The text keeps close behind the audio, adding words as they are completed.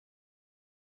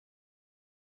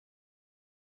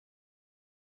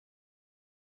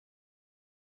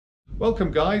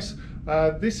Welcome guys,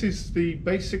 this is the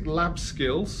basic lab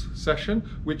skills session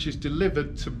which is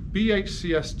delivered to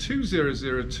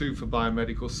BHCS2002 for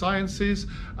biomedical sciences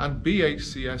and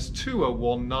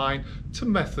BHCS2019 to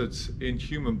methods in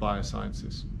human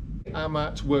biosciences. I'm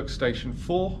at workstation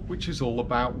 4, which is all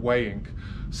about weighing.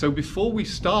 So before we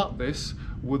start this,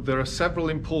 there are several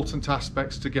important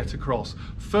aspects to get across.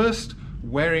 First,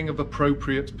 wearing of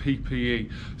appropriate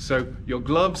PPE. So your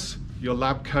gloves, your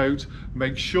lab coat,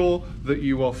 make sure that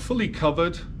you are fully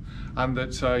covered and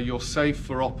that you're safe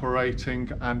for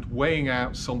operating and weighing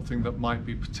out something that might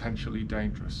be potentially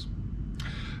dangerous.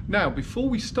 Now, before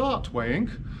we start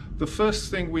weighing, the first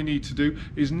thing we need to do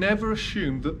is never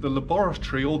assume that the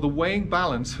laboratory or the weighing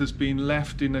balance has been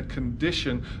left in a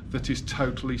condition that is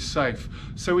totally safe.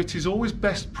 So it is always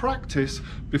best practice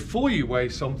before you weigh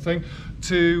something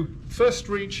to first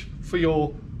reach for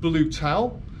your blue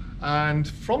towel, and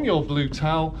from your blue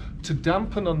towel to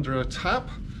dampen under a tap.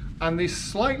 And this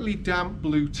slightly damp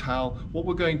blue towel, what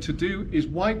we're going to do is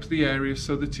wipe the area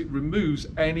so that it removes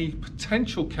any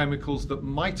potential chemicals that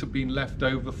might have been left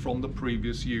over from the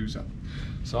previous user.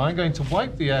 So I'm going to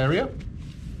wipe the area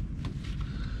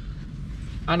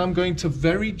and I'm going to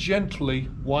very gently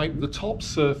wipe the top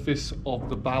surface of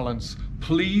the balance.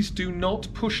 Please do not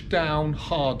push down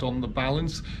hard on the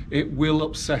balance, it will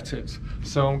upset it.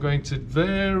 So I'm going to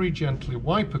very gently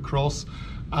wipe across,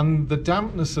 and the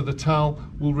dampness of the towel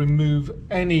will remove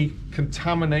any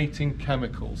contaminating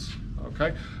chemicals.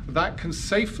 Okay, that can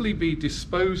safely be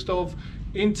disposed of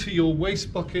into your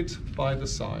waste bucket by the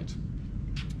side.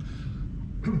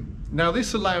 Now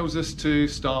this allows us to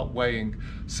start weighing.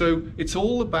 So it's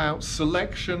all about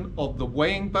selection of the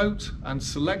weighing boat and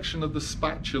selection of the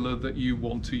spatula that you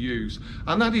want to use.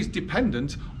 And that is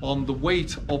dependent on the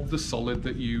weight of the solid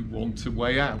that you want to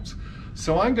weigh out.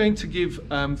 So I'm going to give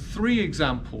 3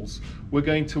 examples. We're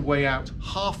going to weigh out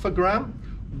 0.5 gram,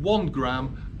 1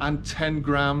 gram and 10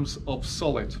 grams of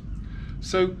solid.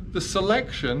 So the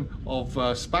selection of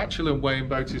spatula and weighing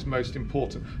boat is most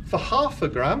important. For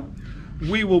 0.5 gram,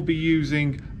 we will be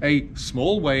using a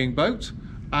small weighing boat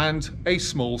and a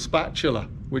small spatula,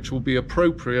 which will be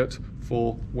appropriate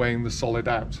for weighing the solid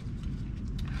out.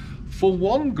 For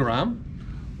 1 gram,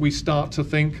 we start to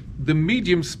think the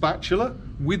medium spatula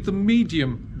with the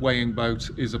medium weighing boat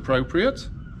is appropriate.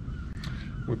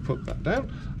 We put that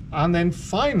down. And then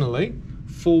finally,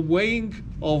 for weighing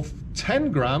of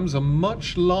 10 grams, a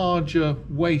much larger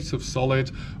weight of solid,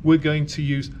 we're going to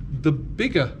use the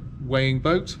bigger weighing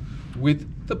boat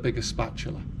with the bigger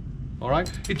spatula. All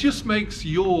right, it just makes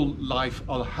your life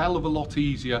a hell of a lot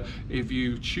easier if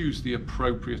you choose the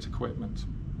appropriate equipment.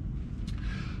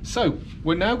 So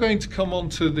we're now going to come on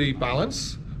to the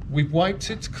balance. We've wiped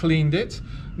it, cleaned it.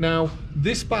 Now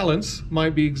this balance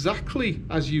might be exactly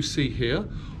as you see here,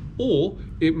 or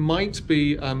it might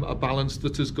be a balance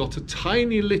that has got a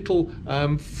tiny little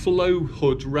flow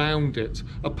hood round it,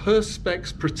 a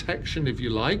perspex protection if you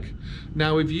like.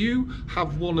 Now if you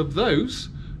have one of those,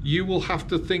 you will have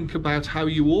to think about how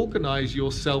you organize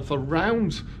yourself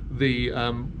around the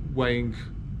weighing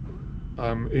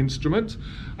instrument,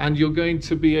 and you're going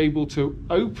to be able to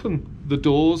open the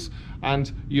doors,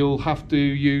 and you'll have to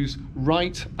use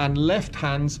right and left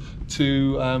hands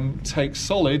to take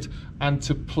solid and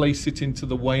to place it into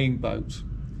the weighing boat.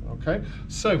 Okay,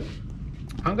 so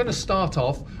I'm going to start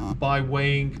off by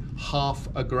weighing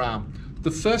 0.5 gram.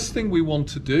 The first thing we want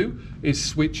to do is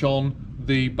switch on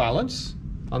the balance,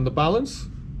 and the balance,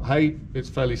 hey, it's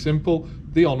fairly simple,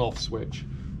 the on-off switch.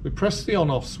 We press the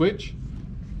on-off switch,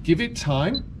 give it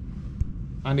time,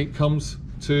 and it comes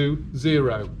to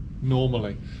 0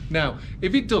 normally. Now,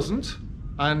 if it doesn't,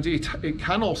 and it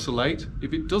can oscillate,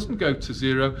 if it doesn't go to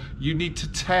 0, you need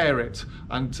to tear it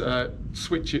and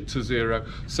switch it to 0.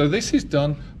 So this is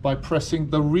done by pressing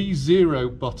the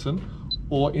re-0 button,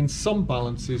 or in some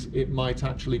balances it might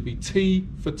actually be T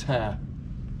for tear.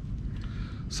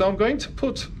 So I'm going to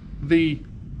put the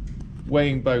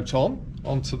weighing boat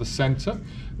onto the center.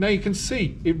 Now you can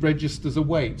see it registers a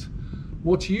weight.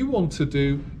 What you want to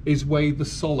do is weigh the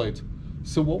solid.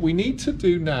 So what we need to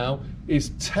do now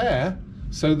is tear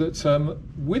so that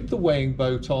with the weighing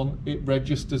boat on, it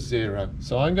registers 0.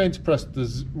 So I'm going to press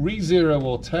the re-0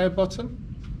 or tear button,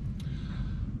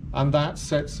 and that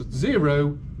sets at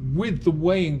 0 with the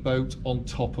weighing boat on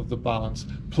top of the balance.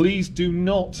 Please do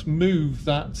not move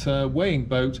that weighing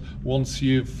boat once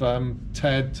you've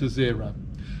tared to 0.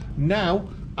 Now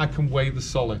I can weigh the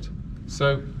solid.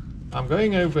 So I'm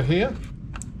going over here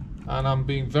and I'm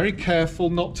being very careful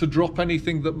not to drop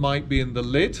anything that might be in the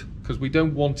lid, because we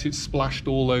don't want it splashed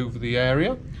all over the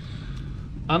area.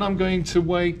 and I'm going to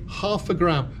weigh 0.5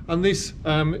 gram, and this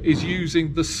is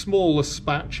using the smaller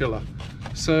spatula.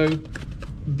 So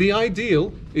the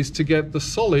ideal is to get the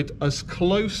solid as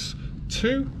close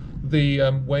to the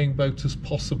weighing boat as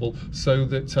possible, so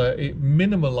that it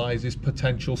minimalizes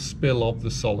potential spill of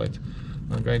the solid.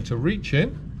 I'm going to reach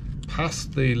in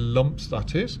past the lumps,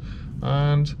 that is,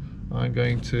 and I'm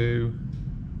going to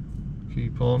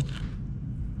keep on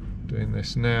doing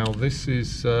this. Now this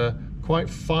is quite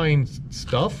fine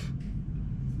stuff,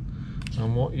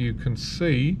 and what you can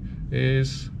see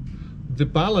is the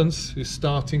balance is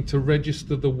starting to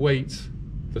register the weight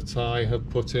that I have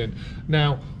put in.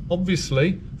 Now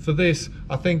obviously for this,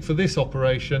 I think for this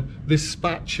operation, this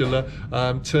spatula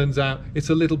turns out it's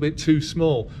a little bit too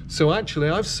small. So actually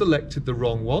I've selected the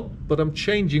wrong one, but I'm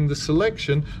changing the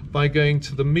selection by going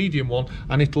to the medium one,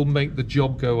 and it'll make the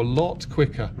job go a lot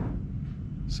quicker.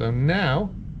 So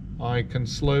now I can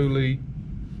slowly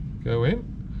go in.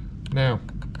 Now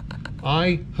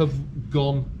I have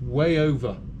gone way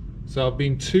over, so I've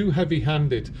been too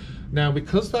heavy-handed. Now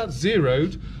because that's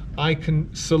zeroed, I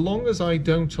can, so long as I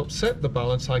don't upset the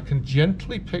balance, I can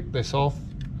gently pick this off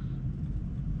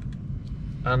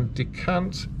and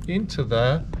decant into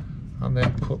there and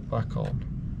then put back on.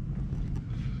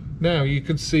 Now you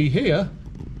can see here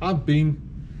I've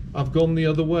gone the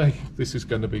other way. This is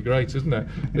going to be great, isn't it?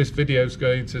 This video is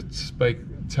going to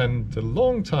tend a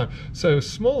long time. So a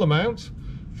small amount,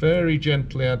 very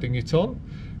gently adding it on.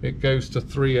 It goes to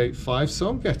 385, so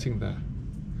I'm getting there.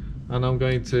 And I'm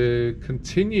going to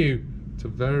continue to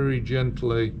very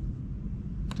gently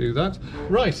do that.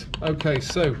 Right, okay,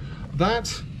 so that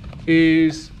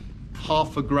is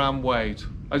 0.5 gram weighed.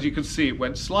 As you can see, it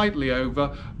went slightly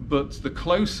over, but the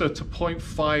closer to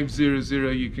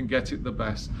 0.500 you can get it, the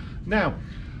best. Now,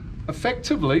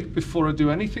 effectively, before I do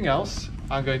anything else,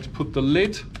 I'm going to put the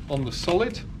lid on the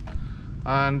solid,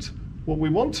 and what we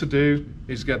want to do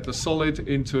is get the solid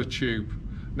into a tube.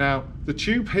 Now, the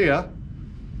tube here,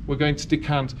 we're going to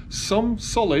decant. Some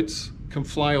solids can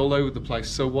fly all over the place,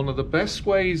 so one of the best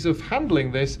ways of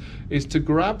handling this is to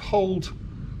grab hold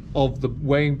of the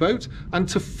weighing boat and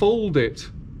to fold it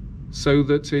so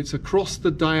that it's across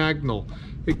the diagonal.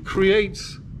 It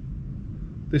creates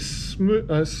this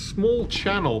small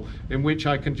channel in which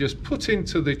I can just put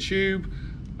into the tube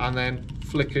and then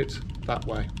flick it that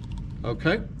way.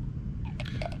 Okay?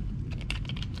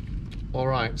 All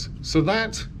right, so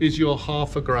that is your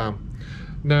 0.5 gram.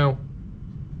 Now,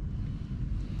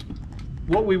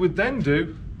 what we would then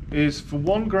do is for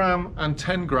 1 gram and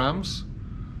 10 grams,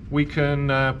 we can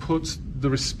put the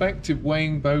respective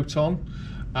weighing boat on,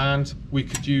 and we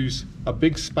could use a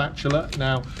big spatula.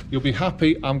 Now, you'll be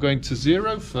happy I'm going to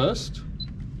zero first,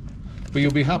 but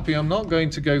you'll be happy I'm not going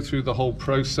to go through the whole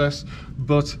process,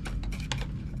 but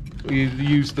we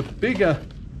use the bigger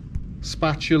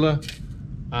spatula,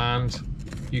 and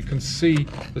you can see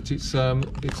that it's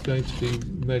going to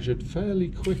be measured fairly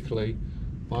quickly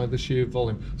by the shear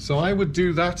volume. So I would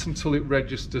do that until it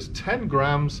registers 10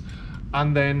 grams,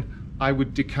 and then I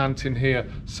would decant in here.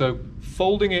 So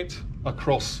folding it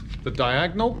across the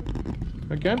diagonal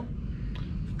again,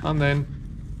 and then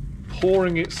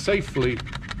pouring it safely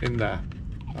in there.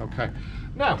 Okay,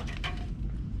 now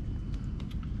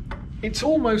it's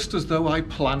almost as though I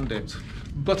planned it.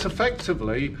 But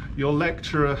effectively, your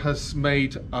lecturer has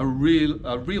made a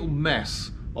real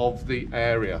mess of the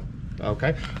area.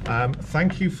 Okay,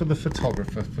 thank you for the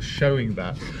photographer for showing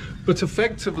that. But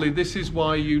effectively, this is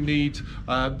why you need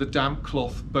the damp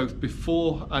cloth both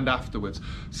before and afterwards.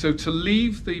 So to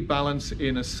leave the balance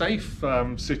in a safe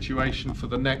situation for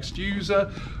the next user,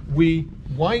 we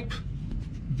wipe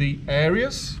the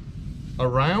areas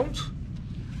around.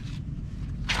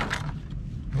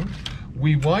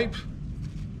 We wipe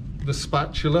the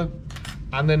spatula,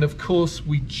 and then of course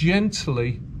we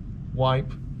gently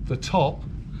wipe the top,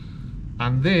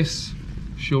 and this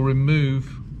shall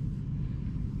remove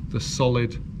the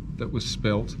solid that was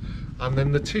spilt, and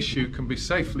then the tissue can be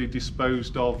safely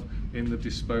disposed of in the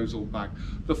disposal bag.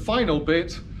 The final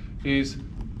bit is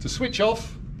to switch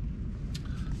off,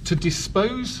 to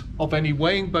dispose of any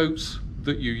weighing boats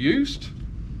that you used.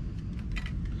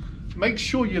 Make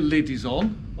sure your lid is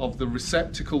on of the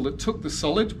receptacle that took the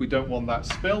solid, we don't want that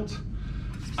spilt,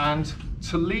 and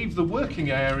to leave the working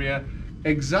area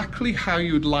exactly how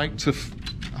you'd like to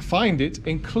find it,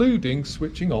 including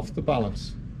switching off the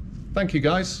balance. Thank you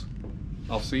guys,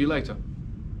 I'll see you later.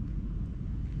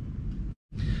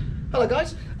 Hello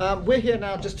guys, we're here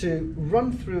now just to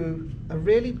run through a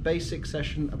really basic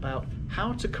session about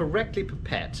how to correctly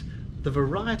pipette, the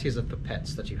varieties of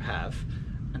pipettes that you have,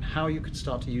 and how you could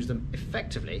start to use them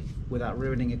effectively without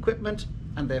ruining equipment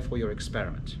and therefore your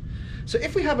experiment. So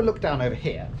if we have a look down over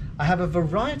here, I have a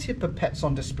variety of pipettes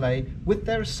on display with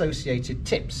their associated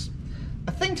tips.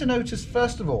 A thing to notice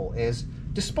first of all is,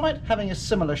 despite having a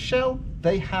similar shell,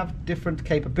 they have different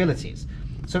capabilities.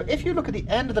 So if you look at the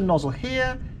end of the nozzle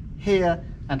here, here,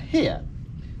 and here,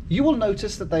 you will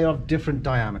notice that they are different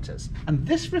diameters. And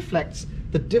this reflects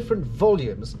the different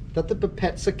volumes that the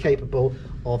pipettes are capable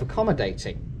of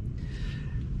accommodating.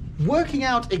 Working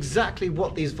out exactly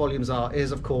what these volumes are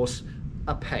is, of course,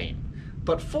 a pain.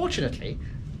 But fortunately,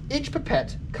 each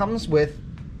pipette comes with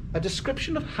a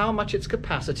description of how much its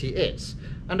capacity is.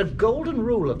 And a golden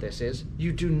rule of this is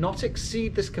you do not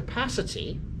exceed this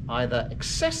capacity, either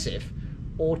excessive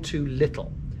or too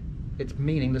little. It's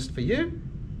meaningless for you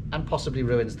and possibly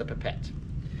ruins the pipette.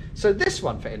 So this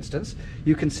one, for instance,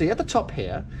 you can see at the top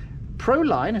here,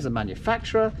 Proline is a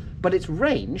manufacturer, but its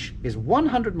range is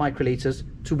 100 microliters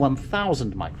to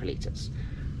 1000 microliters.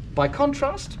 By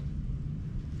contrast,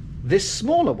 this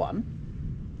smaller one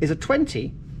is a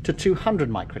 20 to 200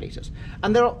 microliters.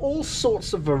 And there are all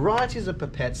sorts of varieties of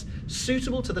pipettes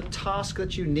suitable to the task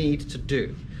that you need to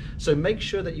do. So make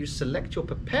sure that you select your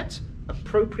pipette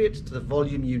appropriate to the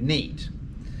volume you need.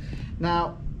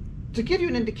 Now, to give you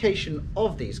an indication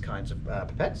of these kinds of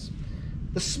pipettes,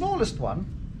 the smallest one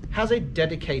has a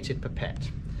dedicated pipette.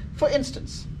 For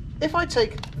instance, if I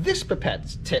take this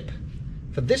pipette tip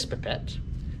for this pipette,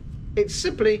 it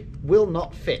simply will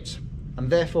not fit, and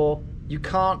therefore you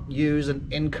can't use an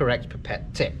incorrect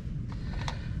pipette tip.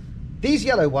 These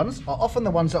yellow ones are often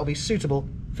the ones that will be suitable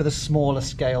for the smaller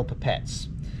scale pipettes.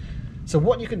 So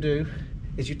what you can do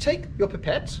is you take your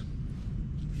pipette,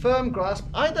 firm grasp,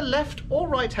 either left or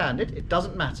right-handed, it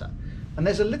doesn't matter. And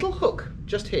there's a little hook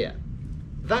just here.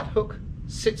 That hook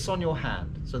sits on your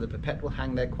hand, so the pipette will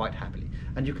hang there quite happily.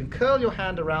 And you can curl your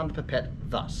hand around the pipette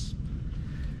thus.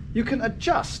 You can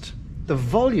adjust the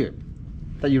volume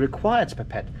that you require to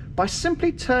pipette by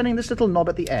simply turning this little knob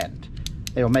at the end.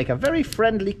 It will make a very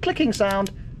friendly clicking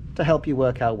sound to help you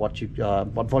work out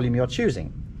what volume you're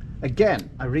choosing. Again,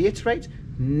 I reiterate,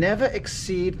 never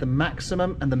exceed the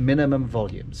maximum and the minimum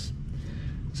volumes.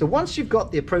 So once you've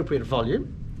got the appropriate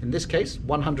volume, in this case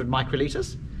 100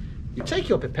 microliters, you take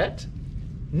your pipette,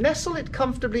 nestle it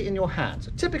comfortably in your hand,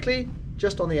 so typically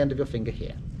just on the end of your finger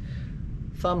here.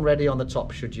 Thumb ready on the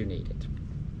top should you need it.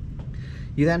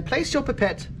 You then place your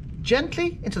pipette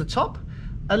gently into the top,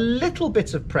 a little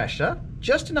bit of pressure,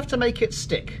 just enough to make it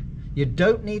stick. You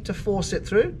don't need to force it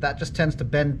through, that just tends to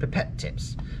bend pipette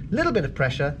tips. Little bit of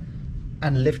pressure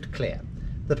and lift clear.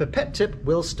 The pipette tip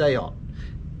will stay on.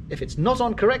 If it's not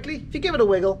on correctly, if you give it a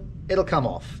wiggle, it'll come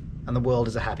off and the world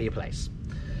is a happier place.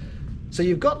 So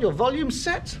you've got your volume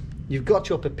set, you've got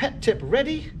your pipette tip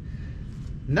ready.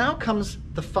 Now comes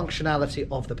the functionality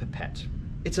of the pipette.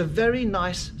 It's a very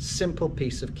nice, simple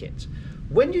piece of kit.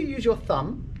 When you use your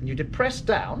thumb and you depress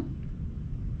down,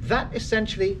 that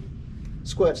essentially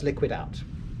squirts liquid out,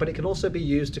 but it can also be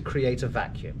used to create a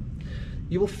vacuum.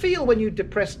 You will feel when you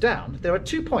depress down, there are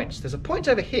 2 points. There's a point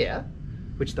over here,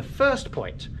 which is the first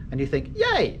point, and you think,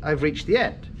 yay, I've reached the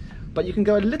end. But you can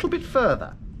go a little bit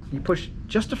further. You push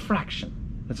just a fraction.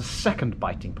 There's a second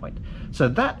biting point. So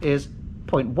that is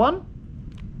point 1,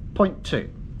 point 2.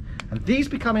 And these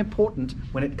become important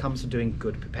when it comes to doing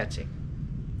good pipetting.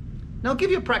 Now I'll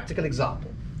give you a practical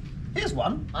example. Here's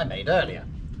one I made earlier.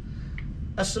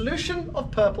 A solution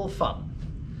of purple fun.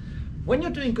 When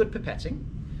you're doing good pipetting,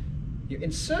 you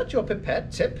insert your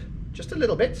pipette tip just a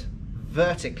little bit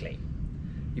vertically.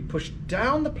 You push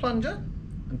down the plunger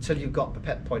until you've got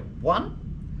pipette point 1.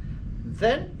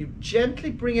 Then you gently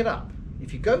bring it up.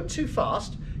 If you go too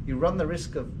fast, you run the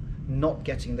risk of not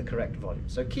getting the correct volume.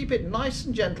 So keep it nice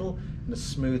and gentle in a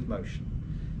smooth motion.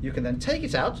 You can then take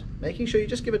it out, making sure you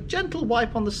just give a gentle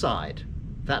wipe on the side.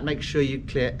 That makes sure you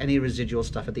clear any residual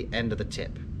stuff at the end of the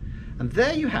tip. And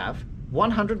there you have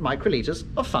 100 microliters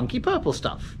of funky purple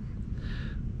stuff.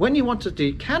 When you want to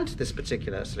decant this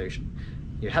particular solution,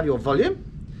 you have your volume.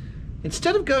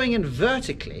 Instead of going in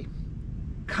vertically,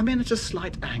 come in at a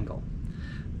slight angle.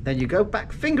 Then you go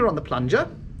back, finger on the plunger,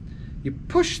 you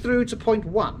push through to point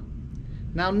 1.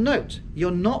 Now note,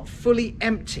 you're not fully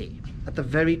empty at the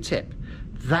very tip.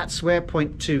 That's where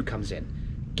point 2 comes in.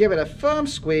 Give it a firm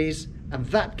squeeze and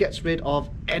that gets rid of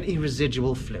any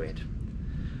residual fluid.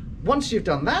 Once you've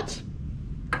done that,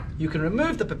 you can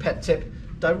remove the pipette tip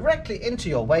directly into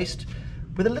your waste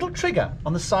with a little trigger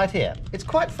on the side here. It's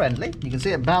quite friendly. You can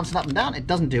see it bouncing up and down. It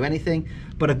doesn't do anything,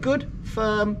 but a good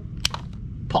firm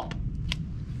pop.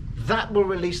 That will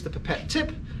release the pipette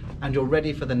tip and you're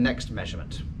ready for the next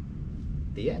measurement.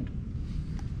 The end.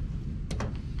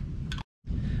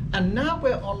 And now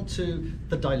we're on to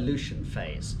the dilution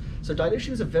phase. So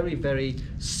dilution is a very, very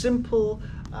simple,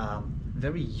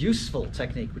 very useful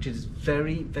technique, which is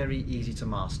very, very easy to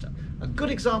master. A good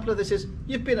example of this is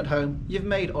you've been at home, you've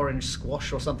made orange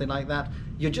squash or something like that.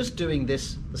 You're just doing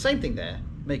this, the same thing there,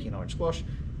 making orange squash,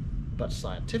 but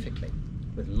scientifically,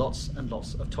 with lots and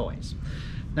lots of toys.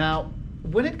 Now,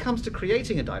 when it comes to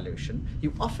creating a dilution,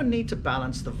 you often need to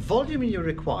balance the volume you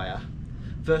require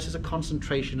versus a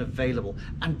concentration available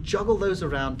and juggle those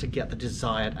around to get the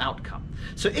desired outcome.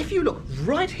 So if you look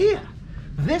right here,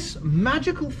 this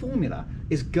magical formula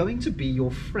is going to be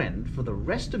your friend for the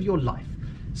rest of your life.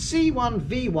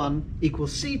 C1V1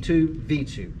 equals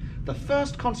C2V2. The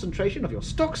first concentration of your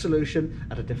stock solution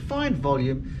at a defined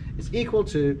volume is equal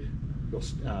to your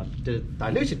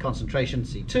diluted concentration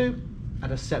C2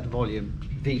 at a set volume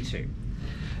V2.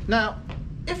 Now,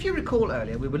 if you recall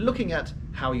earlier, we were looking at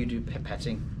how you do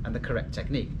pipetting and the correct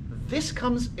technique. This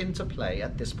comes into play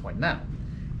at this point now.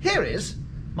 Here is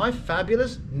my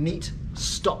fabulous, neat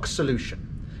stock solution.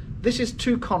 This is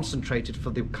too concentrated for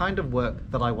the kind of work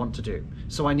that I want to do,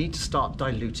 so I need to start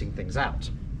diluting things out.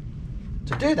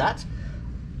 To do that,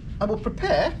 I will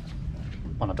prepare,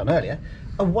 one I've done earlier,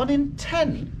 a 1 in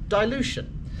 10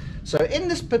 dilution. So in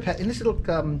this pipette, in this little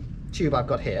tube I've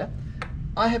got here,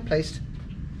 I have placed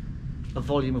a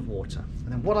volume of water.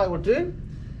 And then what I will do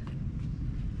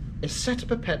is set a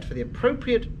pipette for the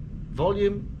appropriate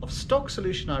volume of stock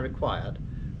solution I required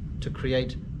to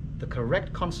create the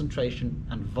correct concentration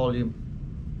and volume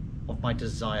of my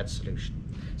desired solution.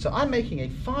 So I'm making a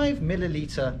 5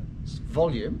 milliliter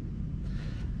volume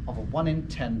of a 1 in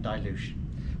 10 dilution,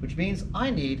 which means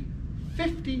I need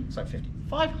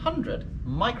 500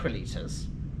 microliters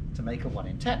to make a 1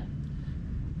 in 10.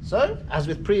 So, as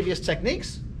with previous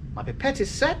techniques, my pipette is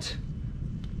set,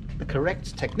 the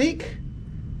correct technique,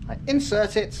 I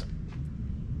insert it,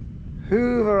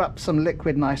 hoover up some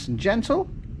liquid nice and gentle,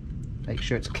 make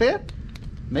sure it's clear,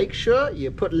 make sure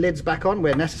you put lids back on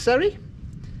where necessary,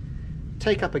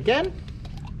 take up again,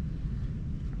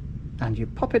 and you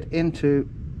pop it into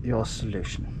your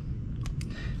solution.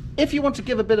 If you want to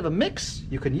give a bit of a mix,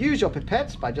 you can use your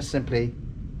pipette by just simply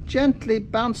gently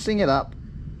bouncing it up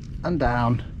and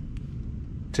down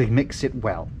to mix it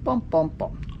well. Bom, bom,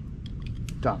 bom.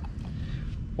 Done.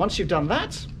 Once you've done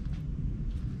that,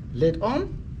 lid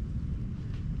on,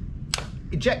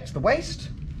 eject the waste,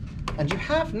 and you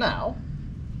have now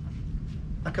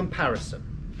a comparison.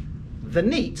 The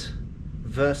neat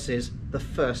versus the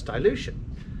first dilution.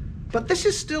 But this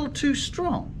is still too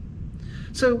strong.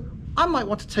 So I might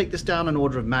want to take this down an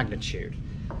order of magnitude.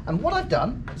 And what I've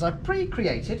done is I've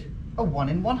pre-created a 1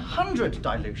 in 100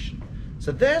 dilution.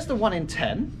 So there's the 1 in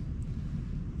 10,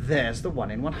 there's the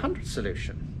 1 in 100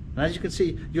 solution. And as you can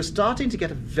see, you're starting to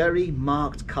get a very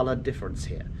marked color difference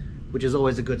here, which is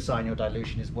always a good sign your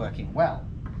dilution is working well.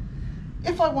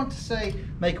 If I want to say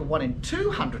make a 1 in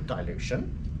 200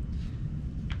 dilution,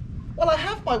 well, I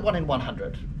have my 1 in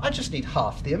 100, I just need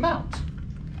half the amount.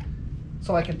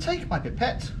 So I can take my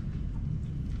pipette,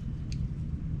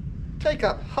 take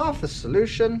up half the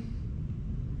solution,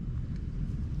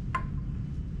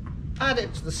 add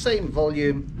it to the same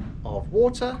volume of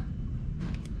water,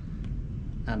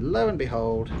 and lo and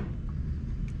behold,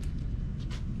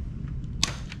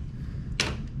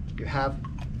 you have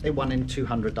a 1 in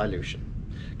 200 dilution.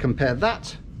 Compare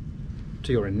that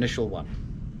to your initial one.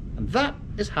 And that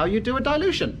is how you do a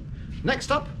dilution.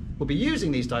 Next up, we'll be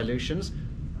using these dilutions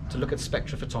to look at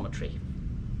spectrophotometry.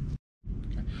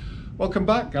 Okay. Welcome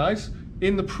back, guys.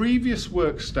 In the previous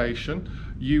workstation,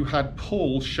 you had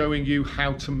Paul showing you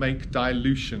how to make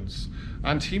dilutions.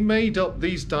 And he made up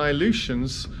these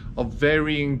dilutions of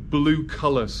varying blue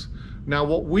colors. Now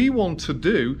what we want to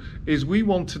do is we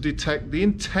want to detect the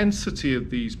intensity of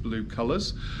these blue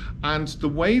colors, and the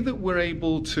way that we're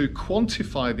able to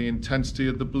quantify the intensity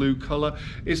of the blue color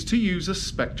is to use a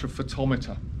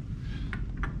spectrophotometer.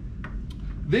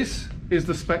 This is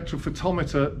the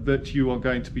spectrophotometer that you are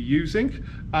going to be using,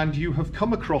 and you have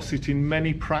come across it in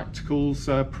many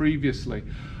practicals previously.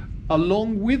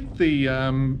 Along with the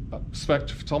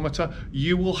spectrophotometer,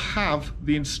 you will have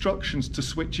the instructions to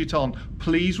switch it on.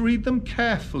 Please read them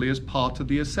carefully as part of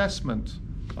the assessment.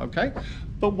 Okay?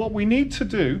 But what we need to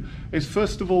do is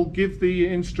first of all give the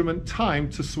instrument time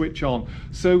to switch on.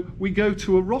 So we go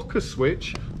to a rocker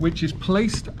switch, which is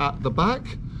placed at the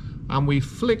back, and we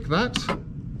flick that.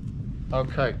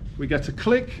 Okay, we get a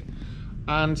click,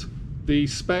 and the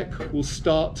spec will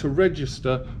start to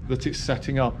register that it's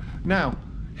setting up. Now,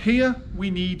 here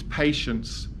we need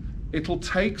patience. It'll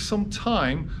take some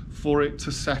time for it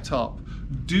to set up.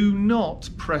 Do not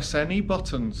press any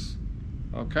buttons.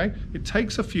 Okay, it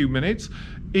takes a few minutes.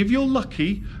 If you're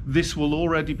lucky, this will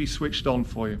already be switched on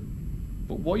for you.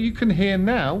 But what you can hear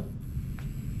now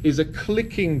is a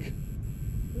clicking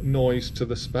noise to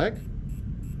the spec.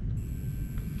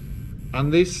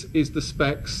 And this is the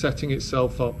spec setting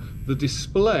itself up. The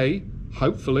display,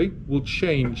 hopefully, will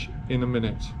change in a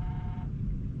minute.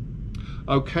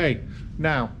 Okay,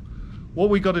 now, what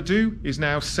we got to do is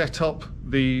now set up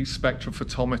the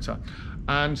spectrophotometer.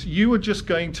 And you are just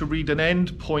going to read an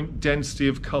endpoint density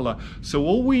of color. So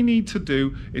all we need to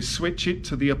do is switch it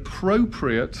to the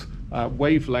appropriate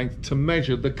wavelength to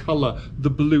measure the color, the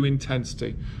blue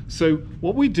intensity. So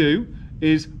what we do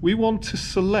is we want to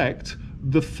select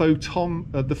the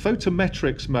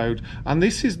photometrics mode, and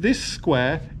this is this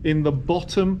square in the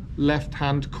bottom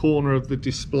left-hand corner of the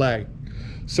display.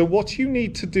 So what you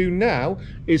need to do now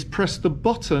is press the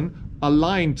button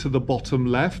aligned to the bottom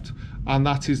left, and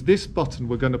that is this button.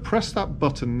 We're going to press that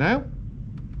button now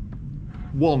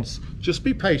once. Just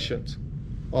be patient.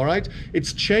 All right,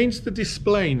 it's changed the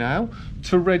display now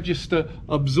to register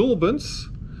absorbance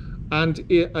and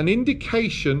an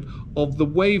indication of the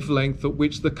wavelength at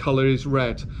which the color is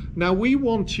red. Now we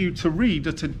want you to read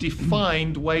at a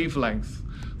defined wavelength.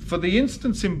 For the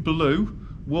instance in blue,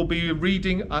 we'll be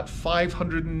reading at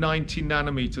 590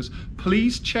 nanometers.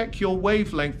 Please check your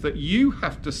wavelength that you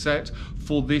have to set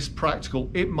for this practical.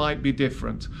 It might be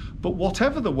different, but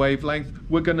whatever the wavelength,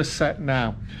 we're going to set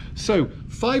now. So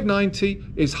 590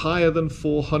 is higher than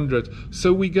 400.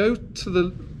 So we go to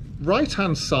the right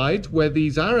hand side where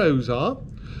these arrows are,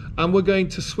 and we're going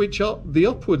to switch up the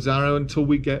upwards arrow until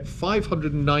we get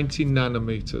 590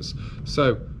 nanometers.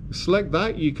 So select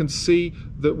that. You can see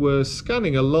that we're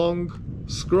scanning along,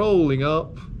 scrolling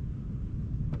up,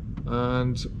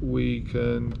 and we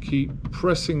can keep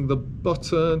pressing the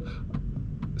button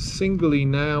singly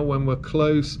now when we're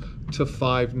close to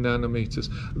 5 nanometers.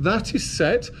 That is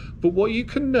set, but what you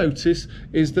can notice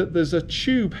is that there's a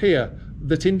tube here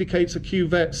that indicates a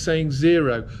cuvette saying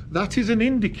 0. That is an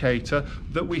indicator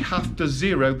that we have to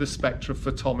zero the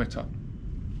spectrophotometer.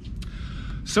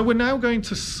 So we're now going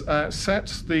to set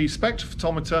the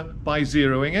spectrophotometer by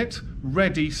zeroing it,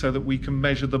 ready so that we can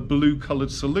measure the blue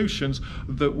colored solutions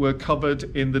that were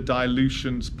covered in the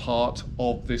dilutions part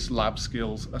of this lab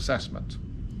skills assessment.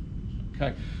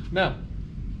 Okay, now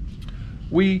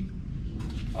we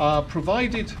are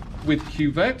provided with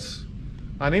cuvettes,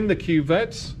 and in the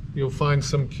cuvettes you'll find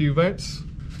some cuvettes,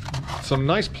 some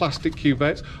nice plastic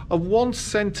cuvettes of 1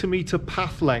 centimeter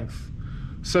path length.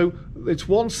 So it's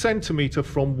 1 centimeter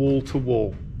from wall to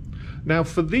wall. Now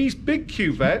for these big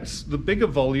cuvettes, the bigger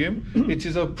volume, it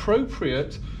is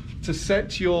appropriate to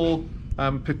set your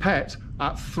pipette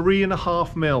at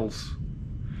 3.5 mils.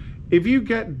 If you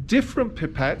get different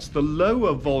pipettes, the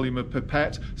lower volume of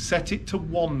pipette, set it to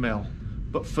 1 mil.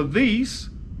 But for these,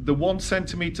 the 1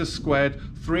 centimeter squared,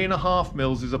 3.5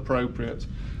 mils is appropriate.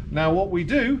 Now what we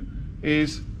do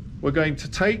is we're going to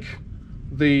take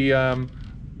the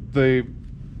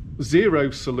zero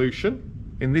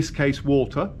solution, in this case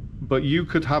water, but you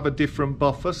could have a different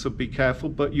buffer, so be careful.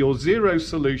 But your zero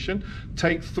solution,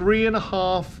 take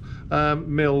 3.5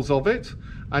 mils of it,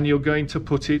 and you're going to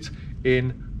put it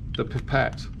in the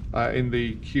pipette, in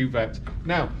the cuvette.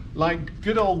 Now, like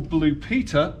good old Blue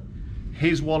Peter,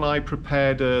 here's one I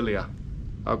prepared earlier.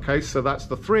 Okay, so that's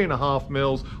the 3.5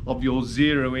 mils of your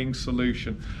zeroing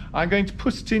solution. I'm going to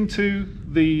put it into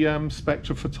the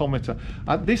spectrophotometer.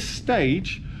 At this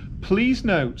stage, please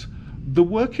note the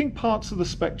working parts of the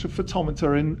spectrophotometer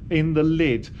are in the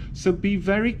lid, so be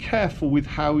very careful with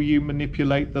how you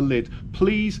manipulate the lid.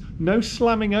 Please, no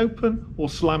slamming open or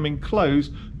slamming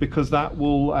closed, because that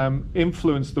will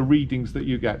influence the readings that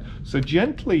you get. So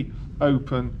gently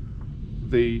open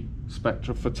the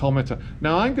spectrophotometer.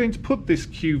 Now I'm going to put this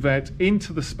cuvette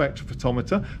into the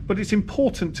spectrophotometer, but it's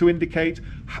important to indicate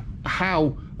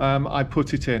how I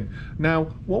put it in. Now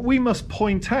what we must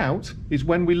point out is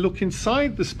when we look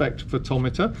inside the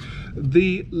spectrophotometer,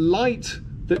 the light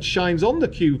that shines on the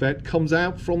cuvette comes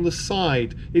out from the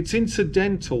side. It's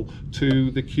incidental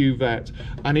to the cuvette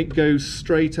and it goes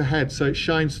straight ahead. So it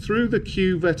shines through the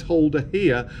cuvette holder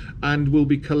here and will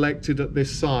be collected at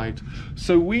this side.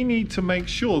 So we need to make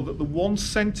sure that the 1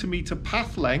 centimeter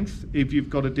path length, if you've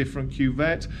got a different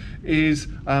cuvette, is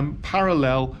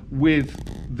parallel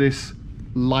with this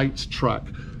light track.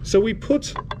 So we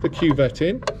put the cuvette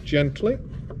in gently,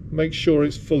 make sure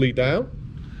it's fully down,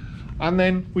 and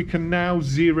then we can now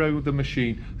zero the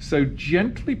machine. So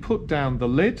gently put down the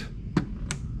lid,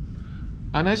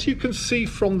 and as you can see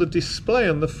from the display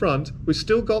on the front, we've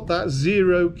still got that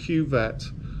 0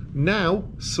 cuvette. Now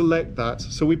select that.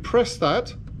 So we press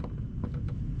that,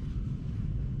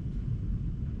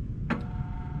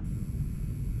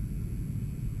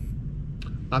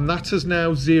 and that has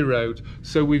now zeroed.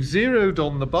 So we've zeroed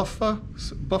on the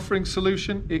buffering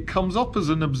solution. It comes up as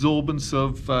an absorbance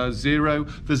of 0.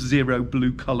 There's 0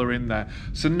 blue color in there.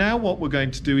 So now what we're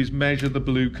going to do is measure the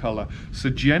blue color. So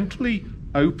gently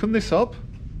open this up,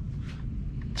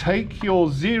 take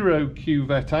your 0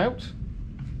 cuvette out,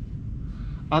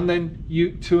 and then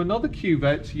to another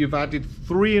cuvette you've added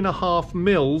 3.5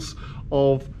 mils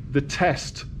of the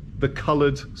test, the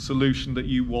coloured solution that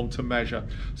you want to measure.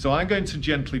 So I'm going to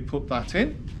gently put that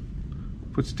in.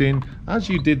 Put it in as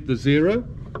you did the 0.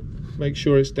 Make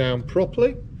sure it's down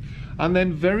properly, and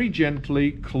then very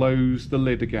gently close the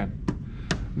lid again.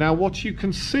 Now what you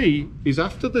can see is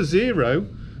after the 0,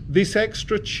 this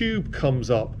extra tube comes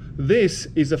up. This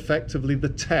is effectively the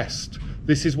test.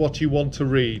 This is what you want to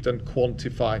read and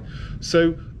quantify.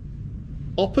 So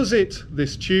opposite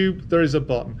this tube there is a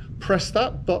button. Press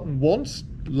that button once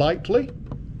lightly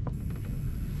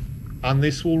and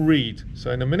this will read.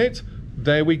 So in a minute,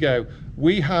 there we go.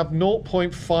 We have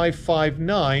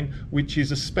 0.559, which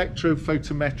is a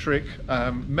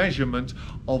spectrophotometric measurement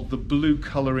of the blue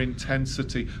color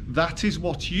intensity. That is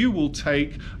what you will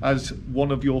take as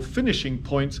one of your finishing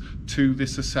points to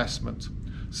this assessment.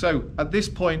 So at this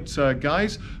point,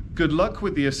 guys, good luck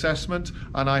with the assessment,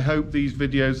 and I hope these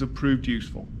videos have proved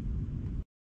useful.